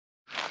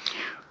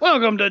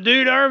Welcome to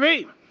Dude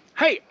RV.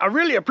 Hey, I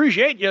really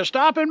appreciate you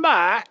stopping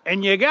by,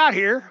 and you got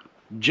here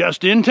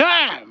just in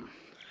time.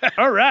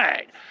 All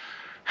right.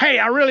 Hey,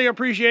 I really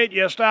appreciate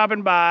you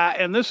stopping by,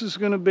 and this is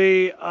going to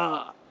be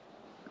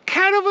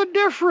kind of a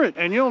different,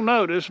 and you'll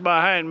notice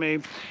behind me,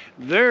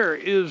 there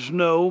is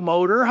no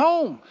motor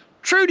home.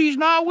 Trudy's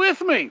not with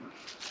me.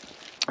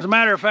 As a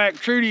matter of fact,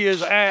 Trudy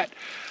is at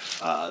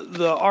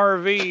the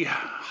RV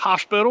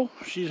hospital.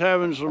 She's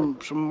having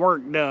some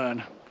work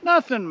done.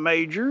 Nothing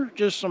major,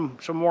 just some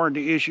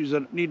warranty issues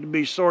that need to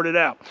be sorted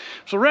out.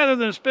 So rather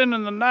than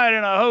spending the night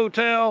in a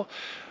hotel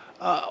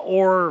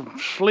or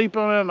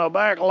sleeping in the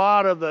back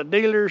lot of the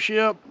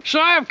dealership, so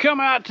I've come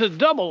out to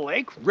Double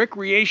Lake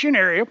Recreation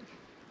Area.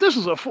 This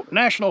is a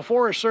National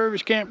Forest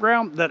Service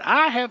campground that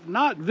I have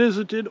not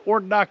visited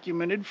or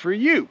documented for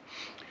you.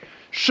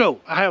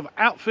 So I have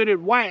outfitted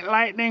White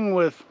Lightning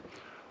with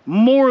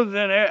more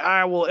than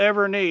I will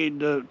ever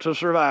need to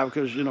survive,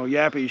 because you know,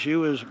 Yappy,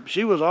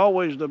 she was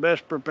always the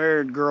best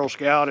prepared Girl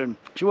Scout, and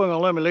she wasn't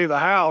gonna let me leave the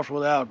house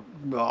without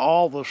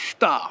all the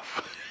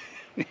stuff.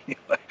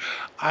 Anyway,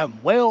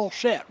 I'm well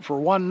set for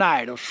one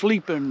night of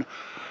sleeping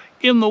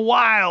in the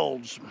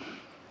wilds.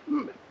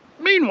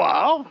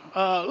 Meanwhile,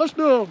 let's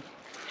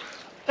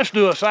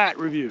do a site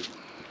review.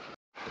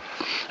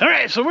 All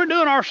right, so we're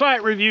doing our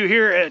site review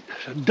here at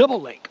Double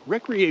Lake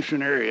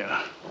Recreation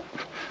Area.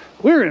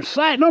 We're in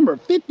site number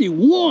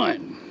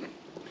 51.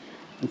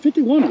 And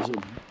 51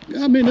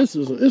 is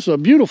it's a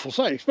beautiful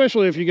site,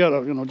 especially if you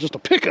got just a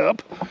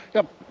pickup.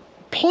 Got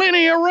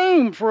plenty of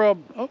room for a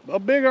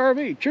big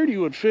RV. Trudy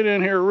would fit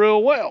in here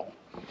real well.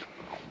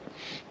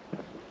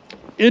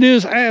 It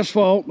is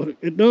asphalt, but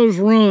it does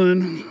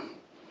run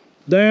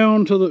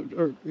down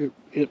to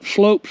it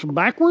slopes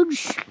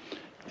backwards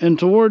and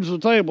towards the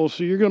table,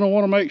 so you're going to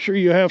want to make sure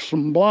you have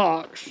some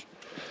blocks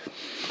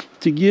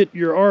to get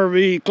your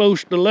RV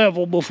close to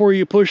level before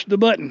you push the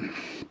button.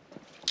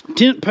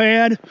 Tent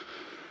pad,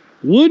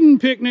 wooden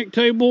picnic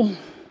table,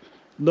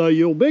 the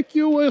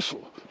ubiquitous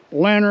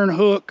lantern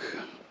hook.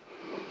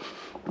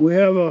 We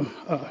have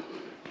a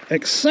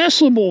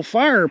accessible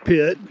fire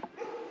pit,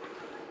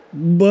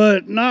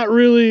 but not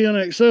really an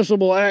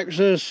accessible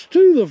access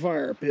to the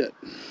fire pit.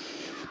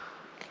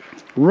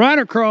 Right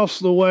across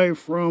the way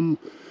from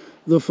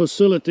the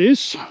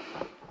facilities.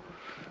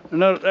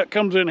 And that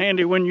comes in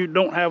handy when you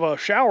don't have a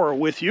shower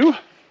with you.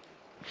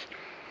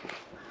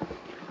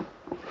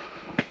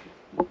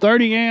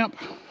 30 amp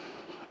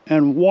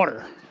and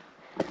water.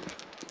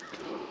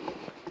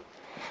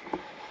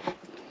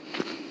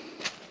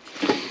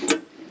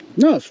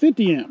 No, it's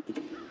 50 amp.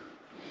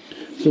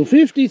 So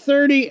 50,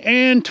 30,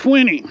 and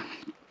 20.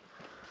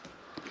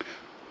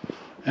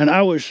 And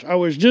I was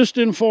just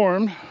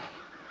informed.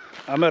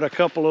 I met a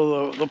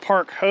couple of the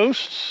park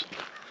hosts.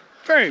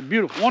 Very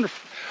beautiful,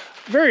 wonderful,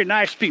 very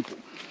nice people.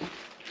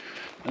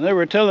 And they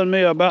were telling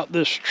me about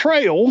this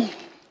trail,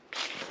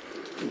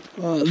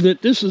 that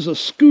this is a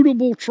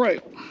scootable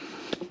trail.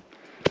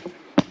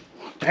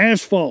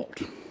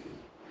 Asphalt.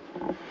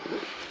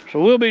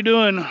 So we'll be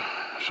doing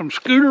some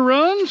scooter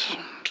runs.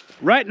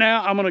 Right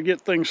now, I'm gonna get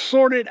things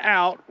sorted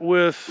out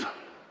with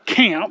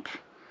camp.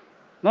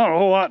 Not a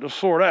whole lot to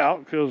sort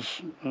out, because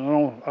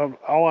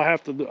all I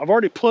have to do, I've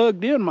already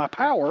plugged in my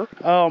power,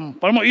 but I'm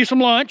gonna eat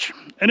some lunch,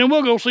 and then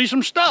we'll go see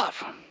some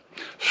stuff.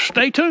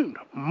 Stay tuned,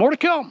 more to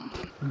come.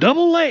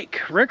 Double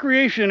Lake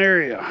Recreation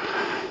Area.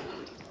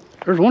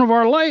 There's one of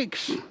our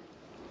lakes.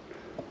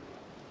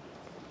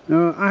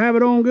 I have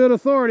it on good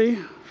authority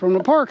from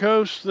the park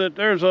host that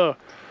there's a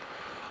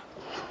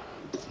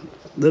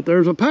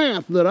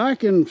path that I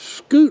can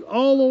scoot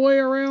all the way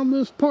around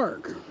this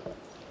park.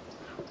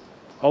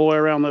 All the way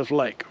around this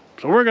lake.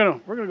 So we're gonna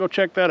go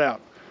check that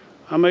out.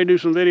 I may do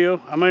some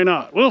video, I may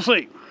not. We'll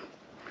see.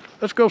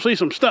 Let's go see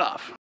some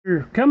stuff.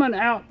 You're coming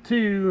out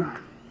to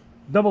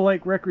Double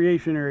Lake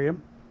Recreation Area.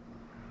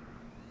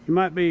 You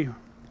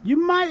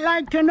might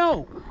like to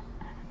know,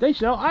 they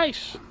sell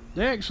ice.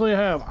 They actually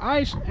have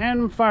ice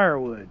and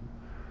firewood.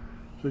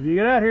 So if you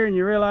get out here and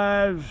you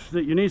realize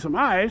that you need some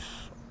ice,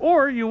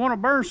 or you want to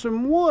burn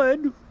some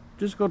wood,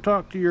 just go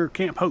talk to your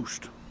camp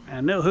host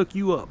and they'll hook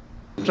you up.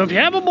 So if you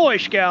have a Boy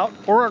Scout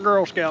or a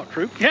Girl Scout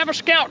troop, you have a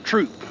Scout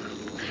troop,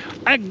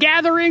 a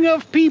gathering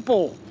of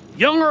people,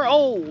 young or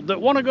old, that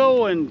want to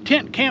go and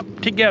tent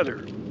camp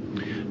together.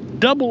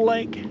 Double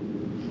Lake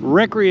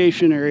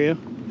Recreation Area,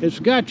 it's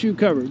got you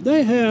covered.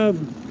 They have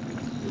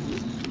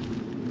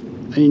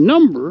a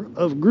number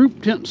of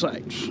group tent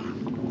sites.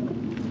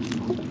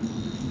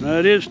 Now,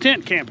 it is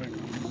tent camping.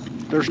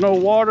 There's no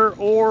water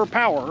or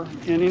power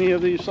in any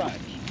of these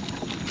sites.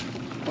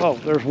 Oh,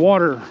 there's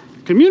water,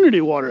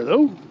 community water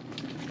though.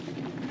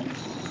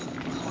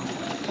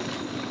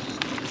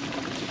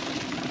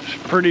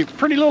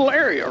 Pretty little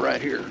area right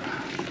here.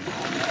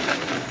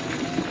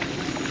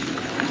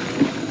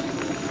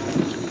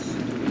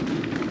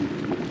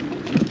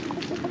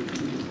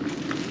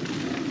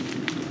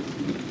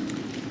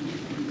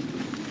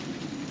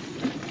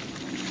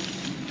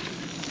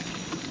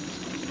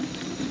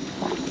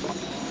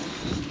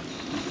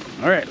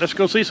 All right, let's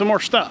go see some more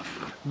stuff.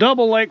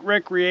 Double Lake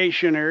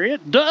Recreation Area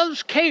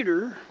does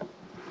cater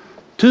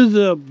to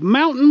the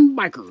mountain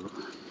biker.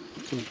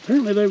 So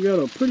apparently they've got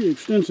a pretty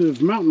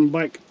extensive mountain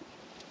bike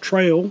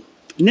trail,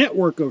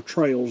 network of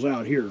trails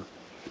out here.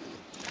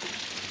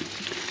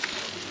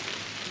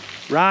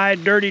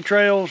 Ride dirty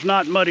trails,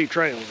 not muddy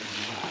trails.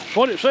 That's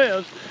what it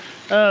says.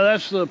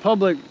 That's the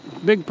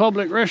big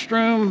public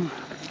restroom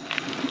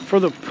for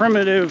the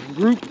primitive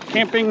group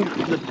camping,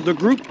 the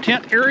group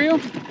tent area.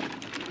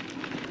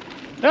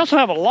 They also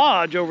have a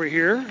lodge over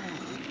here.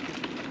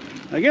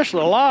 I guess the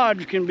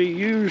lodge can be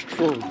used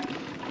for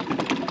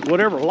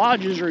whatever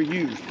lodges are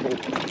used for.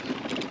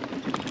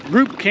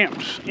 Group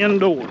camps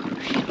indoors.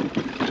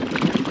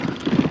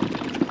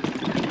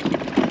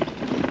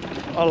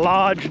 A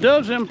lodge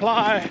does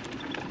imply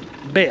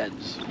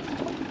beds,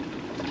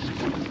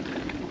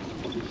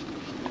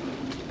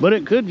 but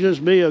it could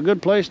just be a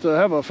good place to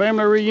have a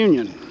family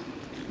reunion.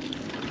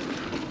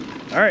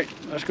 All right,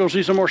 let's go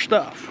see some more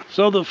stuff.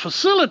 So the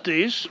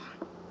facilities,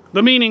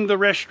 meaning the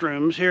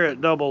restrooms here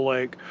at Double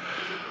Lake,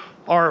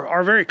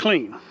 are very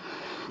clean,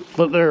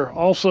 but they're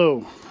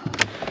also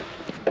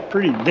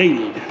pretty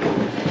dated.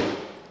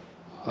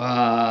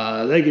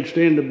 They could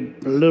stand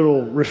a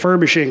little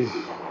refurbishing.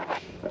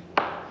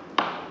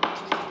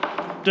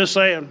 Just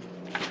saying.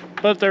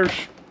 But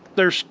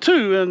there's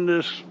two in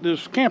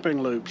this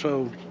camping loop,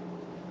 so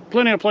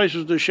plenty of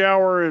places to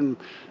shower and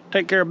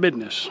take care of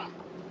business.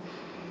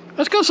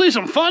 Let's go see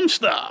some fun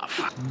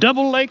stuff.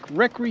 Double Lake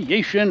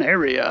Recreation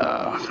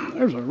Area.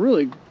 There's a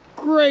really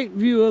great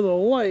view of the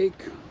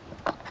lake.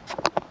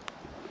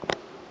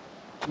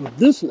 With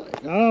this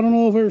lake. I don't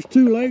know if there's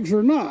two lakes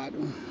or not.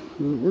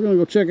 We're gonna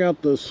go check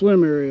out the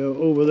swim area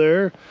over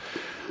there.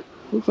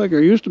 Looks like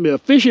there used to be a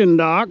fishing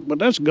dock, but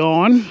that's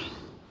gone.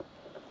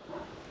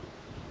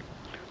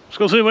 Let's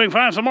go see if we can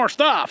find some more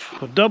stuff.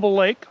 The Double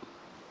Lake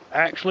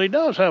actually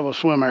does have a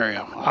swim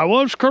area. I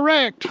was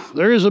correct.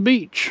 There is a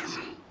beach.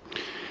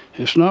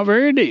 It's not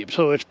very deep,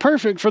 so it's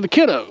perfect for the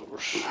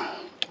kiddos.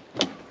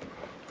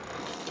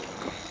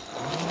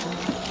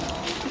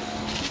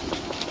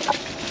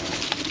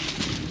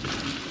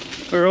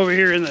 We're over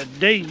here in the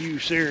day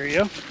use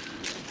area.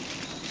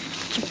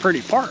 It's a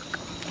pretty park.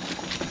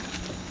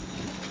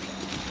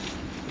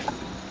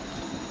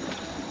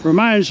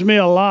 Reminds me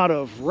a lot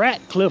of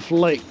Ratcliffe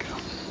Lake.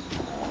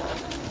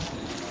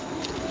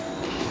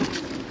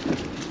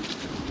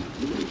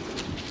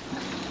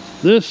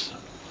 This,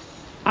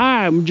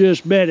 I'm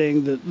just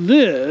betting that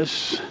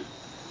this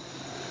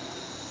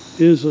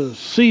is a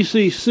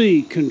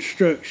CCC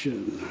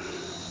construction.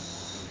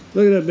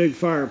 Look at that big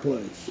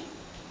fireplace.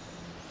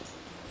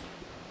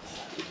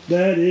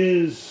 That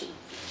is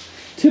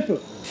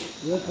typical.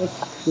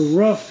 That's the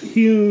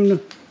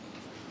rough-hewn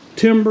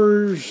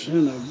timbers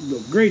and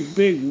the great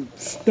big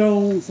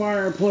stone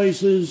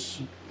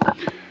fireplaces.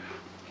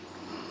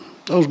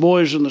 Those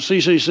boys in the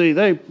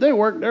CCC, they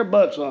work their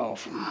butts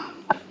off.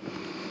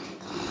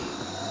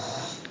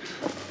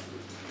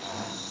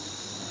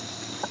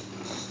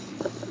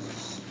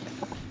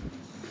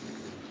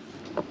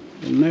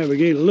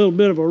 Navigate a little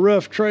bit of a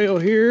rough trail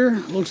here,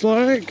 looks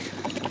like.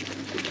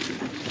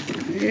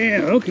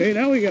 Yeah, okay,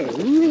 now we got a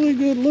really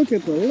good look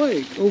at the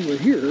lake over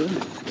here.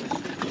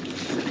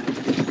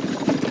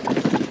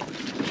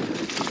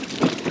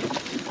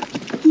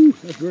 Whew,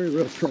 that's very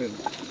rough trail.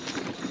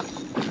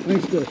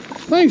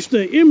 Thanks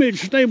to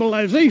image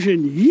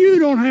stabilization, you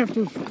don't have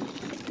to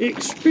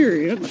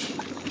experience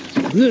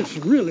this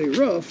really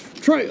rough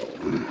trail.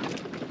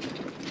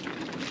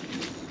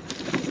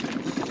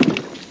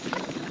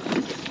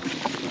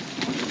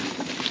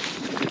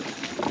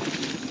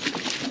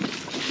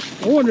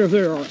 I wonder if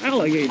there are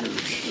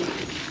alligators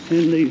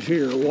in these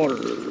here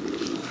waters.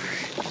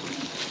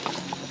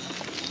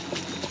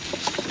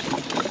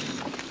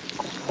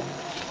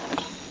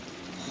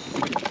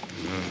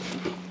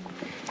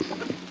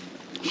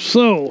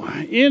 So,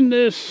 in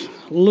this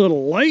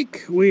little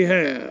lake, we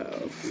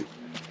have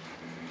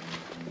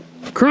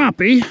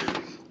crappie,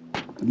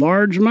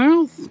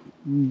 largemouth,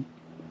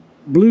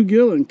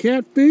 bluegill and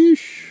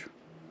catfish,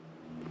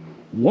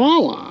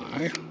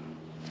 walleye.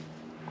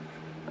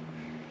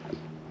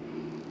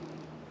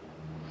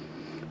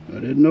 I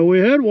didn't know we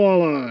had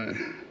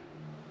walleye.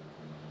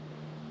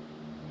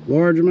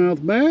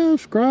 Largemouth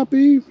bass,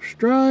 crappie,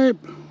 stripe,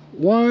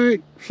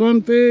 white,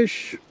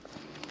 sunfish.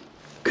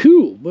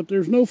 Cool, but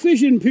there's no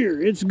fishing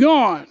pier. It's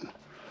gone.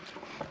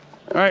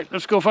 All right,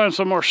 let's go find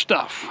some more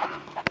stuff.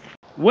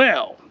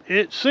 Well,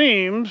 it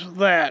seems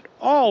that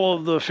all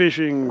of the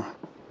fishing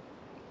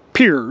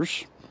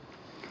piers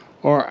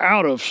are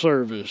out of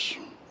service.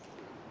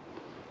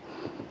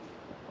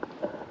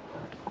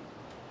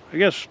 I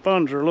guess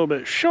funds are a little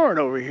bit short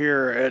over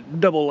here at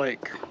Double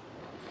Lake.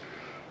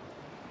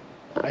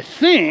 I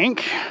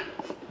think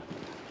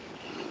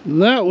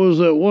that was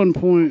at one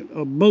point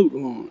a boat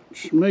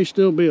launch. May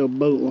still be a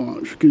boat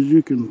launch because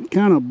you can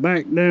kind of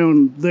back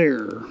down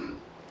there.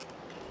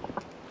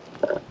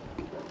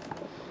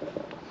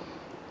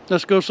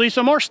 Let's go see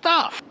some more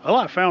stuff. Well,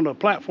 I found a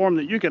platform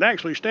that you could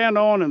actually stand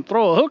on and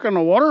throw a hook in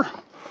the water.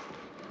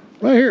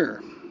 Right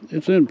here.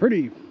 It's in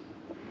pretty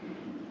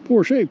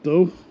poor shape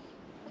though.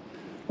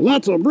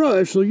 Lots of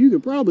brush, so you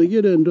could probably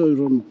get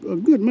into a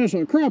good mess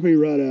of crappie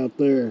right out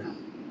there.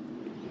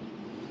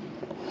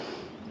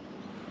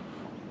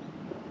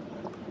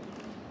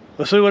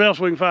 Let's see what else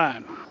we can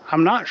find.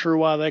 I'm not sure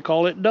why they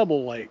call it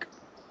Double Lake.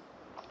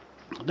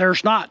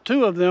 There's not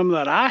two of them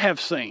that I have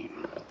seen.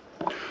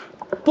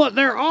 But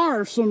there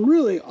are some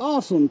really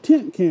awesome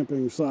tent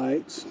camping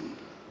sites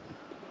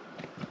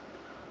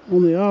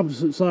on the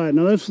opposite side.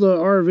 Now that's the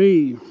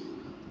RV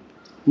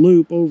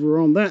loop over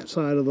on that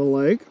side of the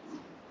lake.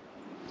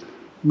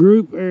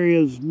 Group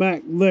areas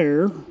back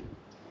there.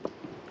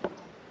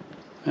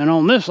 And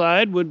on this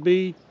side would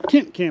be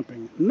tent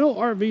camping. No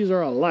RVs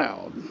are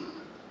allowed.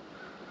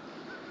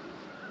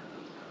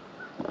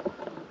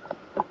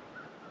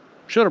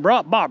 Should have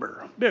brought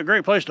bobber. Be a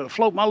great place to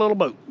float my little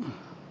boat.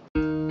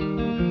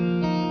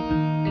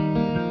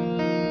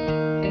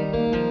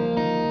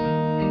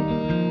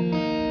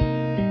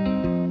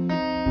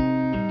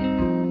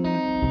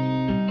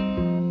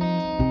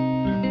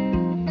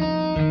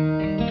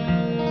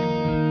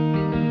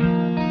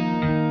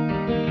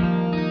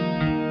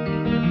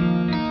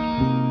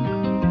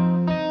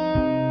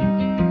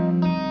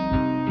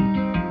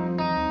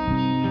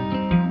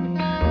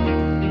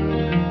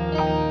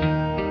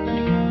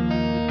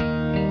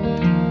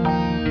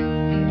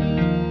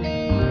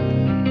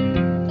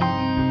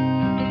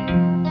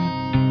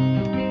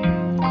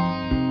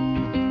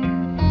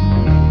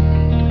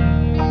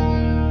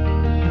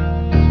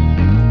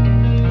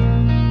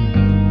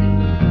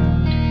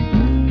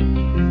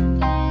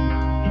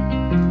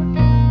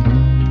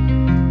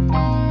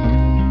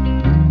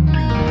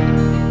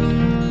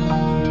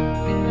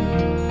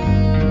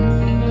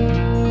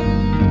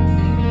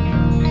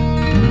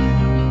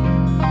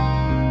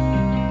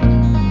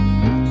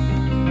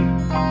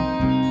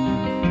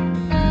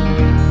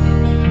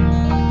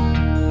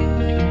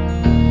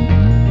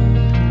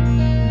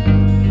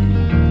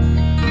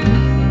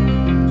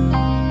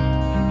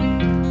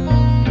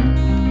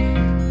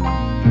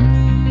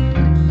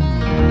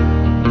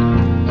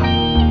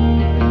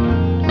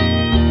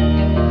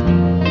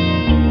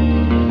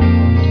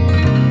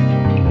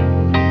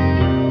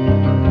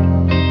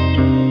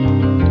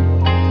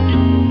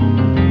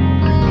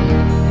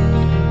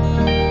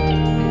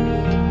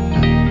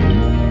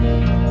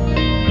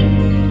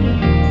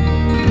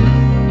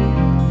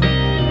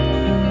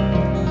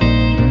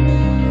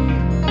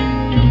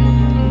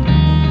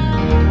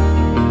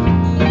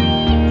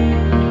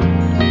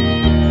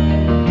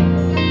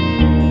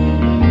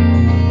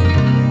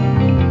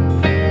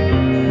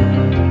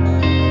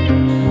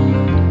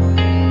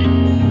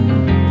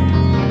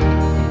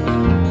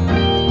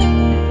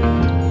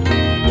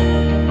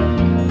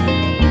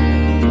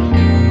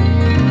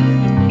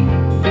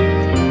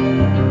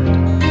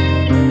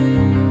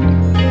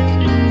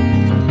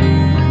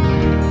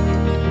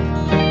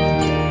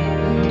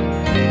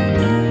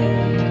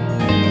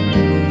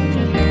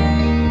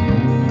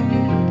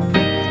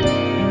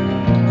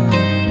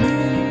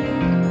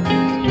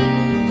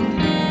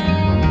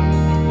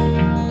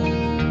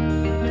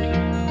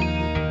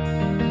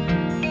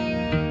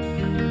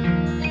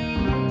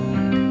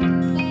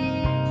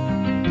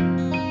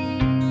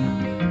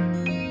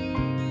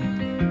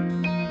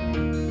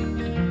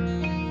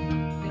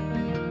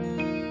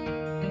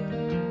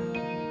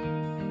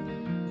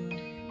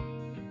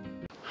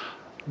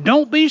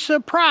 Don't be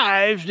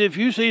surprised if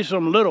you see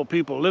some little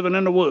people living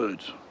in the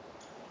woods.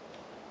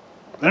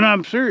 And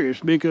I'm serious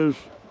because,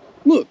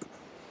 look,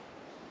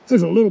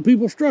 there's a little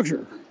people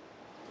structure.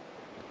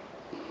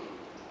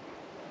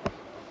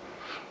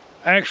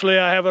 Actually,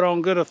 I have it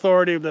on good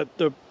authority that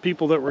the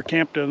people that were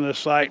camped in this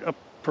site up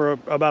for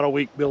about a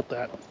week built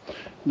that.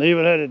 They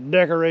even had it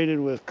decorated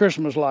with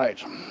Christmas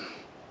lights.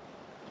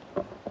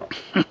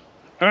 All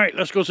right,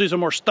 let's go see some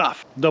more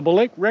stuff. Double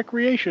Lake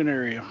Recreation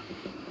Area.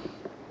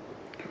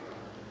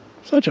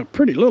 Such a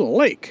pretty little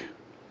lake.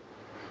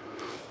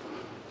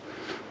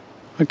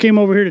 I came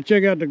over here to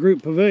check out the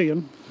group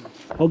pavilion,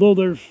 although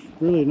there's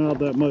really not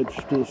that much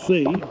to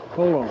see.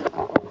 Hold on.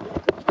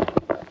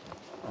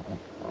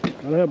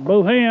 Gotta have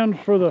both hands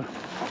for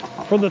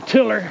the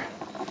tiller.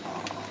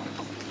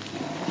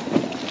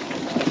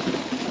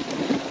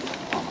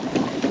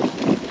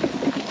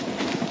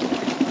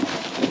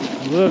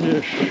 We'll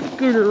just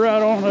scooter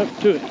right on up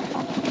to it.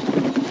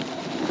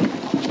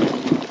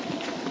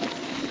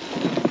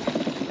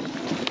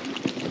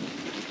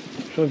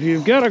 So if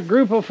you've got a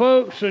group of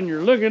folks and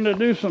you're looking to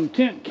do some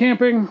tent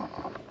camping,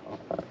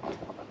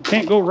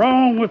 can't go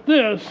wrong with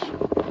this.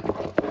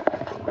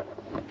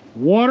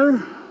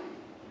 Water,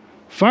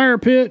 fire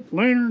pit,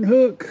 lantern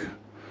hook,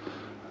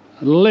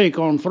 lake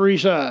on 3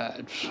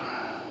 sides.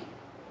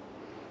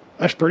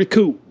 That's pretty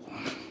cool.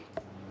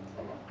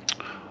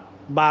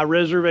 By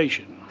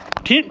reservation.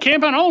 Tent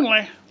camping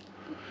only.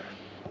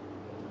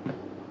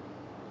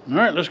 All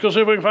right, let's go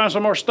see if we can find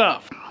some more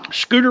stuff.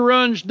 Scooter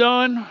run's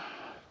done.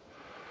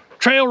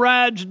 Trail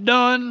ride's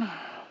done.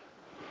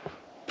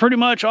 Pretty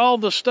much all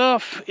the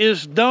stuff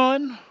is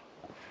done.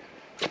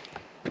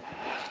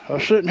 I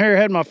was sitting here,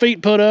 had my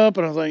feet put up,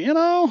 and I was like, you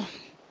know,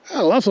 I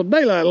got lots of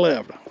daylight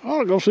left.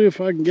 I'll go see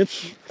if I can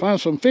find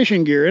some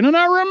fishing gear. And then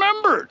I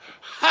remembered,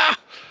 ha!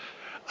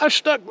 I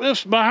stuck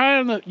this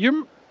behind the,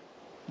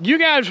 you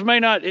guys may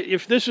not,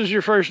 if this is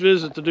your first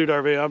visit to Dude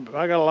RV,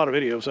 I got a lot of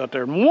videos out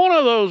there. And one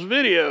of those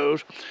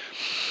videos,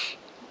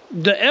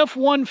 the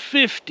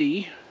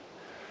F-150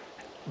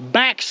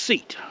 back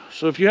seat.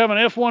 So if you have an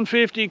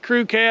F-150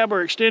 crew cab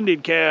or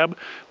extended cab,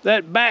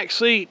 that back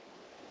seat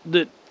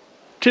that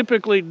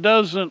typically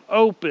doesn't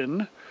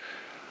open,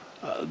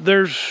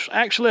 there's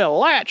actually a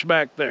latch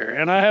back there.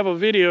 And I have a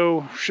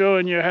video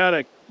showing you how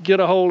to get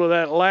a hold of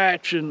that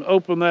latch and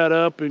open that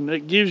up, and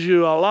it gives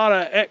you a lot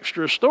of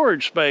extra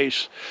storage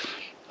space.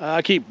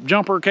 I keep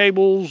jumper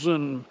cables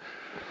and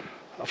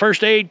a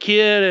first aid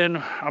kit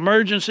and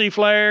emergency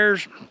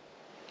flares,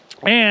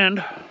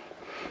 and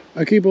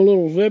I keep a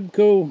little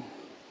Zebco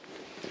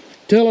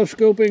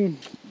telescoping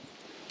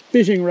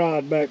fishing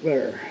rod back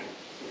there.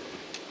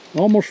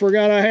 Almost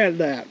forgot I had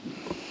that.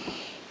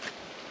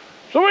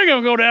 So we're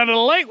gonna go down to the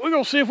lake. We're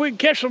gonna see if we can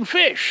catch some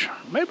fish.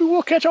 Maybe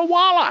we'll catch a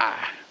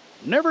walleye.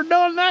 Never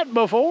done that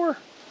before.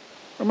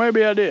 Or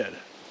maybe I did.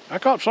 I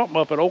caught something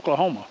up in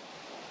Oklahoma.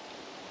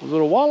 Was it a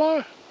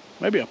walleye?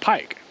 Maybe a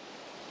pike.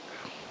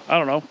 I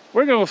don't know.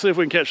 We're gonna see if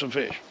we can catch some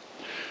fish.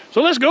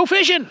 So let's go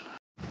fishing.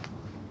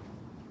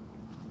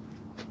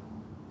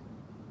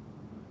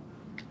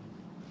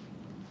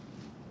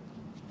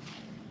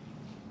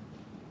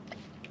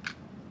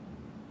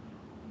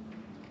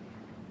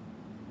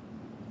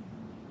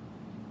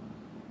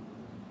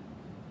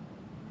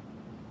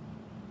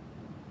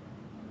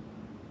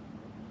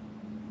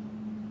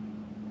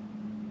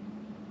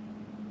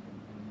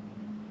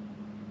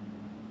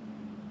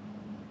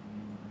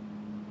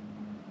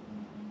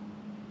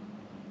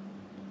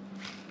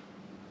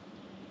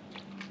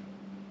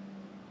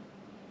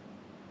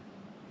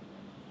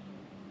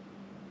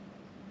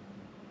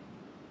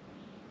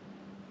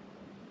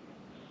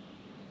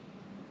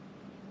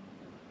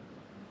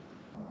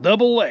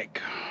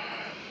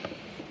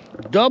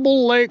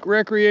 Double Lake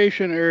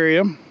recreation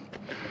area.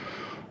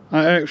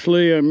 I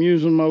actually am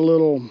using my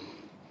little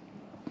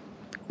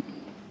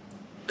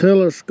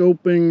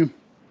telescoping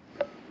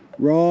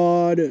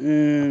rod,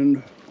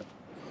 and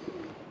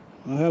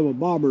I have a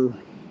bobber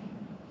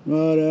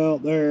right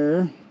out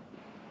there.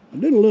 I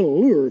did a little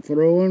lure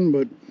throwing,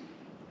 but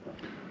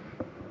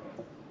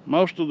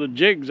most of the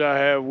jigs I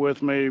have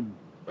with me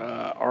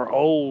are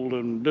old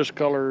and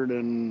discolored,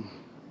 and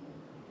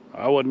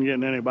I wasn't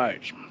getting any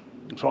bites.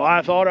 So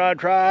I thought I'd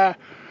try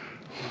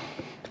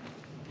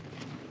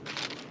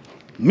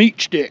meat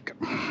stick.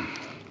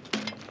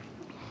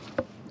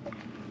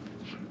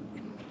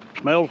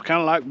 Smells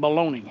kind of like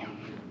bologna.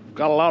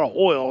 Got a lot of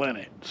oil in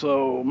it.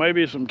 So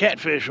maybe some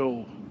catfish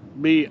will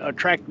be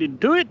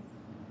attracted to it,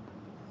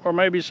 or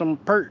maybe some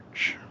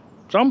perch,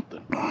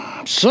 something.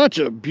 Such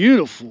a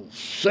beautiful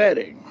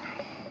setting,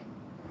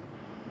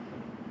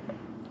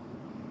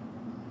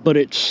 but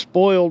it's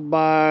spoiled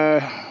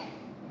by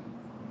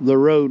the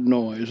road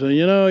noise. And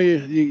you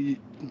know,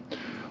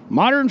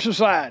 modern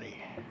society,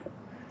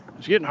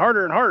 it's getting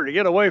harder and harder to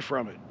get away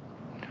from it.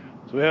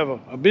 So we have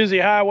a busy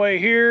highway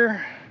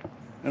here,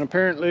 and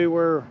apparently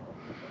we're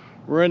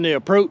in the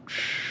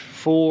approach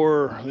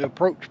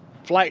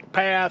flight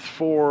path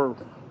for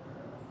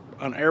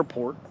an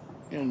airport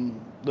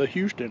in the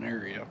Houston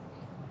area.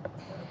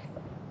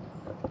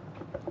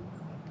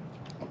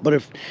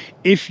 But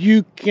if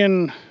you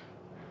can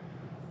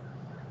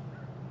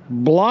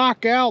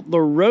block out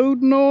the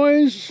road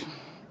noise,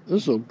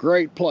 this is a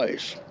great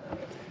place.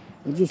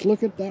 And just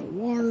look at that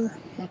water,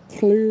 how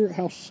clear,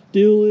 how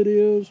still it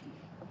is.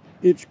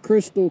 It's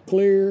crystal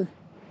clear.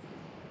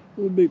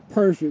 It would be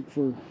perfect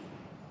for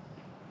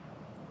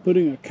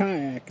putting a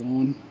kayak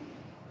on.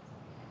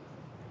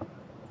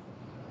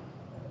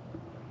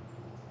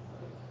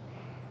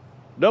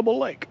 Double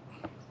Lake.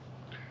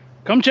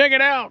 Come check it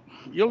out.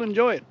 You'll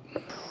enjoy it.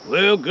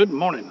 Well, good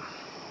morning.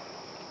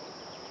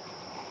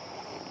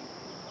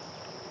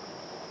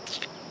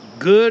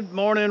 Good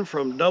morning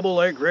from Double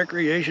Lake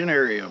Recreation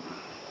Area.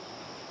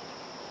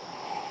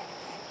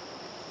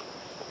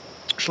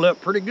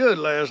 Slept pretty good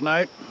last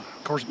night.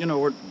 Of course, you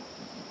know,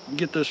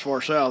 get this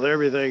far south,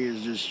 everything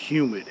is just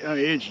humid. I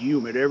mean, it's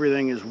humid.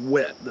 Everything is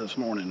wet this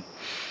morning.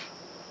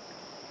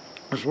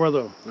 That's where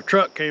the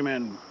truck came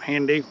in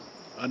handy.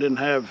 I didn't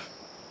have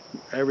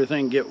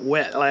everything get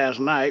wet last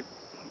night,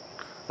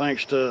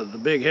 thanks to the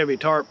big heavy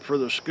tarp for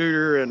the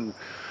scooter and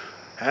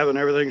having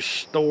everything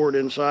stored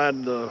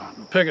inside the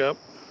pickup.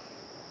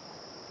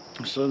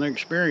 It's an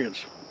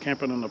experience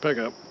camping in the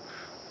pickup.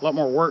 A lot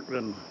more work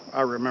than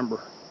I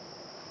remember.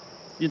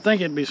 You'd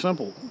think it'd be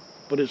simple,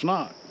 but it's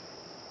not.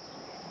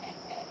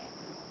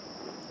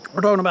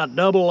 We're talking about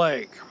Double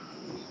Lake.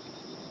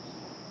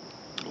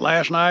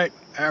 Last night,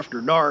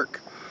 after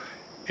dark,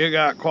 it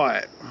got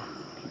quiet.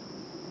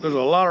 There's a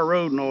lot of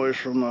road noise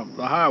from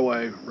the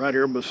highway right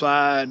here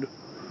beside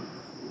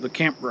the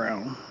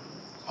campground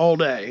all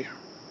day,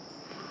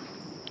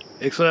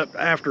 except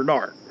after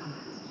dark.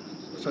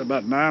 So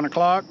about 9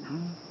 o'clock,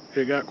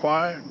 it got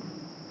quiet.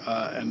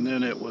 and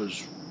then it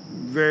was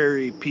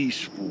very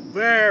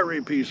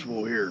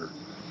peaceful here.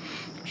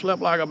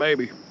 Slept like a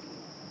baby.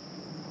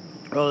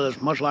 Well,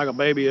 as much like a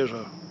baby as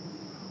a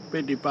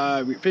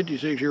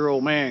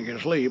 56-year-old man can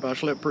sleep. I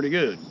slept pretty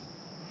good.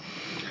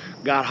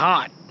 Got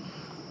hot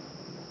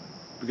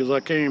because I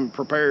came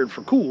prepared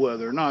for cool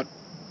weather, not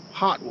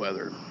hot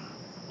weather.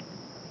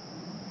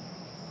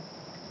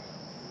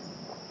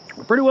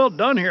 We're pretty well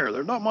done here.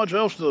 There's not much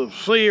else to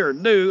see or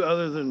do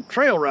other than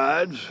trail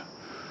rides.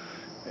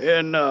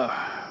 And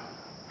I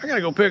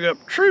gotta go pick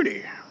up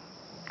Trudy.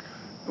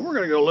 And we're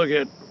gonna go look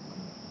at,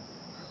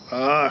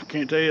 I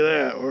can't tell you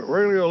that.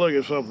 We're gonna go look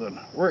at something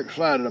we're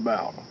excited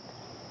about.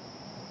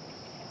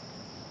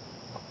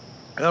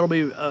 That'll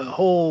be a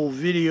whole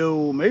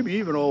video, maybe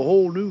even a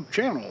whole new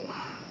channel.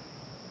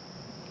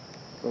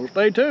 So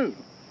stay tuned.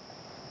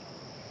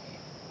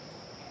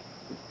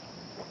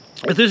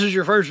 If this is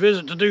your first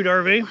visit to Dude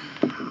RV,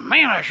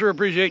 man, I sure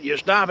appreciate you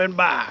stopping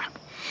by.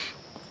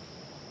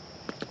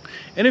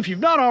 And if you've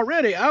not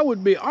already, I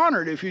would be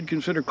honored if you'd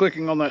consider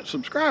clicking on that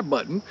subscribe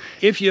button.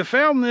 If you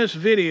found this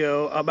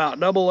video about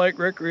Double Lake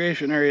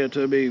Recreation Area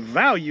to be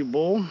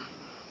valuable,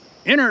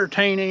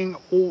 entertaining,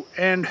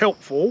 and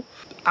helpful,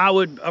 I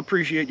would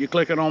appreciate you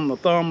clicking on the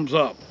thumbs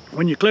up.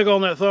 When you click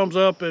on that thumbs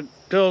up, it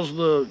tells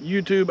the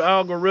YouTube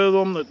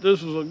algorithm that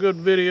this is a good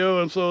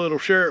video, and so it'll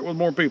share it with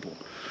more people.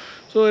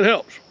 So it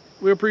helps.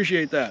 We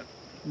appreciate that.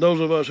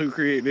 Those of us who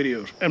create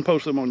videos and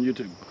post them on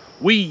YouTube.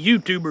 We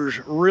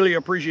YouTubers really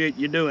appreciate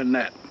you doing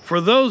that. For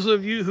those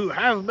of you who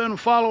have been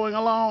following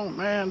along,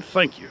 man,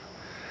 thank you.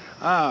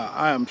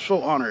 I am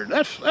so honored.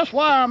 That's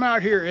why I'm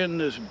out here in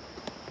this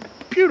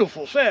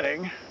beautiful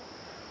setting,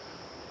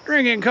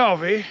 drinking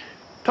coffee,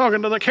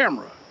 talking to the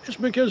camera. It's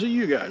because of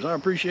you guys. I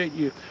appreciate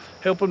you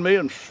helping me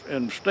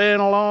and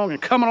staying along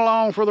and coming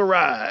along for the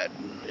ride.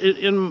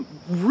 In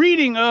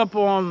reading up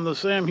on the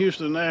Sam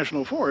Houston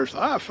National Forest,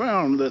 I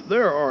found that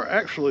there are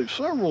actually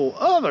several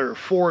other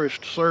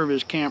Forest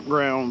Service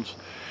campgrounds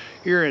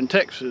here in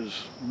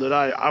Texas that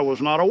I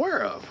was not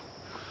aware of.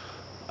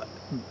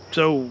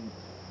 So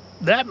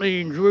that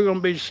means we're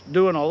going to be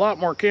doing a lot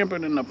more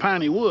camping in the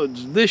piney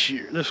woods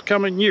this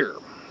coming year.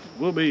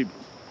 We'll be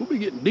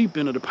getting deep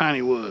into the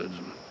piney woods.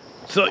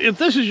 So if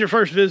this is your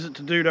first visit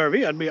to Dude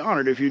RV, I'd be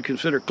honored if you'd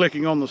consider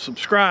clicking on the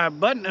subscribe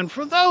button. And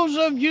for those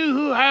of you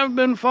who have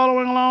been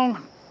following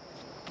along,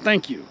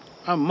 thank you.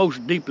 I'm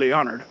most deeply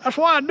honored. That's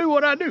why I do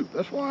what I do.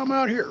 That's why I'm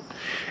out here.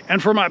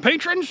 And for my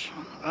patrons,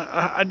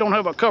 I don't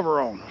have a cover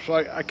on, so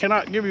I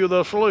cannot give you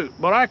the salute.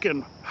 But I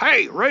can,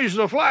 hey, raise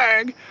the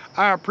flag.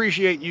 I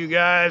appreciate you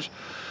guys.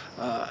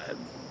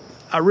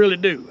 I really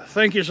do.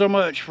 Thank you so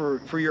much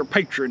for your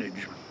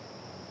patronage.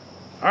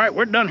 All right,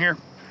 we're done here.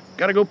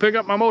 Got to go pick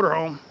up my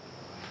motorhome.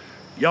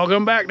 Y'all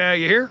come back now,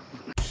 you hear?